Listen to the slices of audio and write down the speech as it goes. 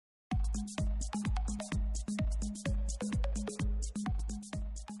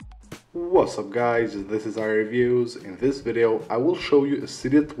What's up guys, this is iReviews. In this video I will show you a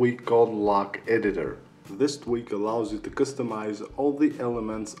Cydia tweak called LockEditor. This tweak allows you to customize all the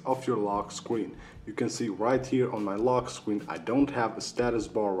elements of your lock screen. You can see right here on my lock screen I don't have a status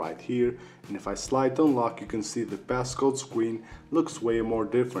bar right here, and if I slide on lock you can see the passcode screen looks way more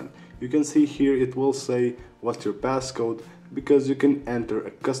different. You can see here it will say what's your passcode, because you can enter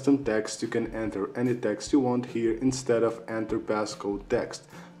a custom text. You can enter any text you want here instead of enter passcode text.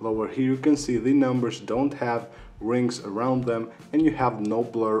 Lower here you can see the numbers don't have rings around them and you have no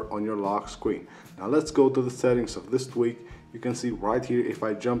blur on your lock screen. Now let's go to the settings of this tweak. You can see right here, if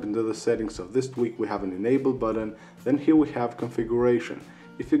I jump into the settings of this tweak, we have an enable button. Then here we have configuration.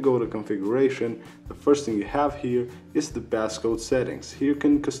 If you go to configuration, the first thing you have here is the passcode settings. Here you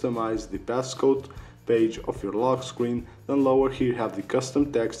can customize the passcode page of your lock screen. Then lower here you have the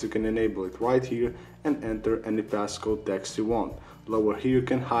custom text. You can enable it right here and enter any passcode text you want. Lower here you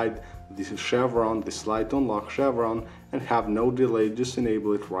can hide this chevron, the slide on lock chevron, and have no delay. Just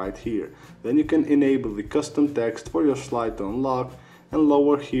enable it right here. Then you can enable the custom text for your slide on lock, and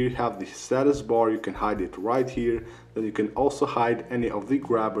lower here you have the status bar. You can hide it right here. Then you can also hide any of the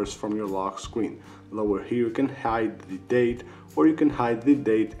grabbers from your lock screen. Lower here you can hide the date, or you can hide the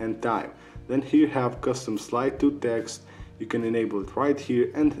date and time. Then here you have custom slide to text. You can enable it right here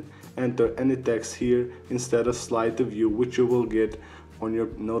and enter any text here instead of slide to view, which you will get on your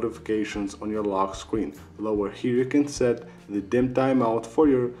notifications on your lock screen. Lower here you can set the dim timeout for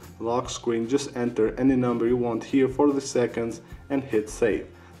your lock screen. Just enter any number you want here for the seconds and hit save.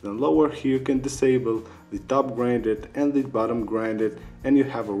 Then lower here you can disable the top graded and the bottom graded, and you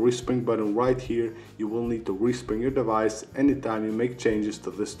have a respring button right here. You will need to respring your device anytime you make changes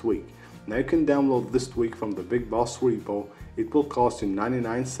to this tweak. Now you can download this tweak from the Big Boss repo. It will cost you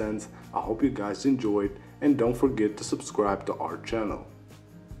 99 cents. I hope you guys enjoyed, and don't forget to subscribe to our channel.